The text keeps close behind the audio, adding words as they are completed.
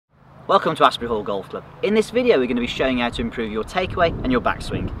Welcome to Asbury Hall Golf Club. In this video we're going to be showing you how to improve your takeaway and your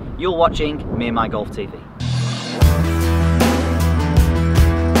backswing. You're watching Me and My Golf TV.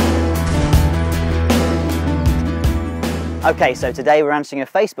 Okay, so today we're answering a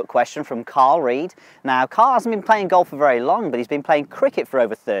Facebook question from Carl Reed. Now, Carl hasn't been playing golf for very long, but he's been playing cricket for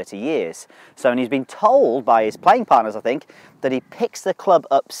over 30 years. And he's been told by his playing partners, I think, that he picks the club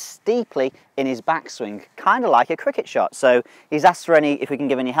up steeply in his backswing, kind of like a cricket shot. So he's asked for if we can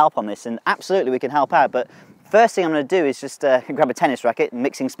give any help on this, and absolutely we can help out. But first thing I'm going to do is just grab a tennis racket,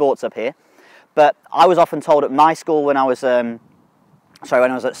 mixing sports up here. But I was often told at my school when I was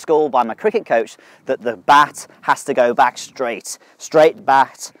at school by my cricket coach that the bat has to go back straight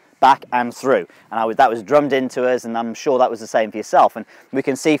bat, back and through. And that was drummed into us, and I'm sure that was the same for yourself. And we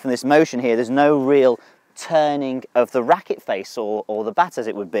can see from this motion here, there's no real turning of the racket face or the bat as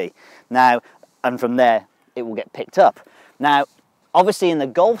it would be. Now, and from there, it will get picked up. Now, obviously in the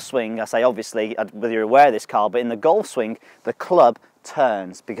golf swing, I say obviously, whether you're aware of this, Carl, but in the golf swing, the club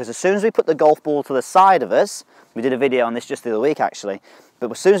turns, because as soon as we put the golf ball to the side of us, we did a video on this just the other week actually, but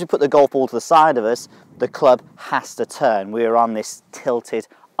as soon as we put the golf ball to the side of us, the club has to turn. We're on this tilted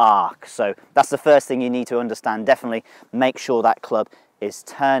arc. So that's the first thing you need to understand. Definitely make sure that club is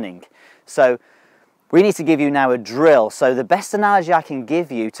turning. So we need to give you now a drill. So the best analogy I can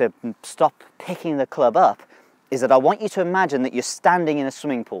give you to stop picking the club up is that I want you to imagine that you're standing in a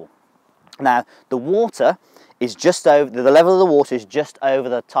swimming pool. Now, the water is just over, the level of the water is just over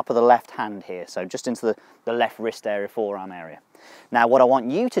the top of the left hand here, so just into the left wrist area, forearm area. Now, what I want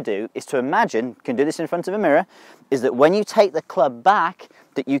you to do is to imagine, you can do this in front of a mirror, is that when you take the club back,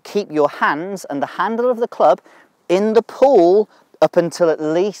 that you keep your hands and the handle of the club in the pool up until at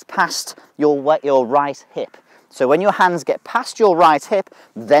least past your right hip. So when your hands get past your right hip,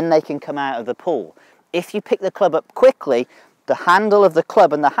 then they can come out of the pool. If you pick the club up quickly, the handle of the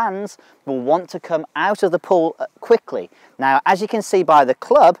club and the hands will want to come out of the pool quickly. Now, as you can see by the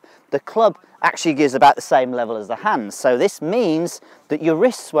club actually gives about the same level as the hands. So this means that your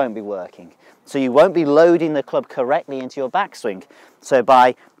wrists won't be working. So you won't be loading the club correctly into your backswing. So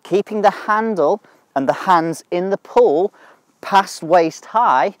by keeping the handle and the hands in the pool past waist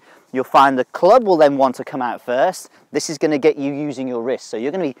high, you'll find the club will then want to come out first. This is going to get you using your wrists. So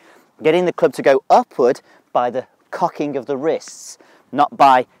you're going to be getting the club to go upward by the cocking of the wrists, not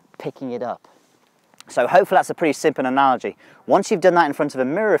by picking it up. So hopefully that's a pretty simple analogy. Once you've done that in front of a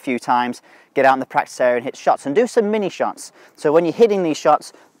mirror a few times, get out in the practice area and hit shots, and do some mini shots. So when you're hitting these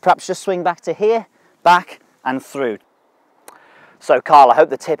shots, perhaps just swing back to here, back and through. So Carl, I hope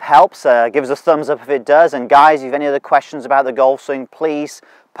the tip helps. Give us a thumbs up if it does, and guys, if you have any other questions about the golf swing, please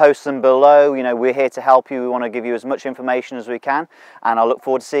post them below. You know, we're here to help you. We want to give you as much information as we can, and I look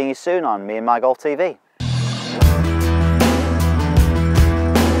forward to seeing you soon on Me and My Golf TV.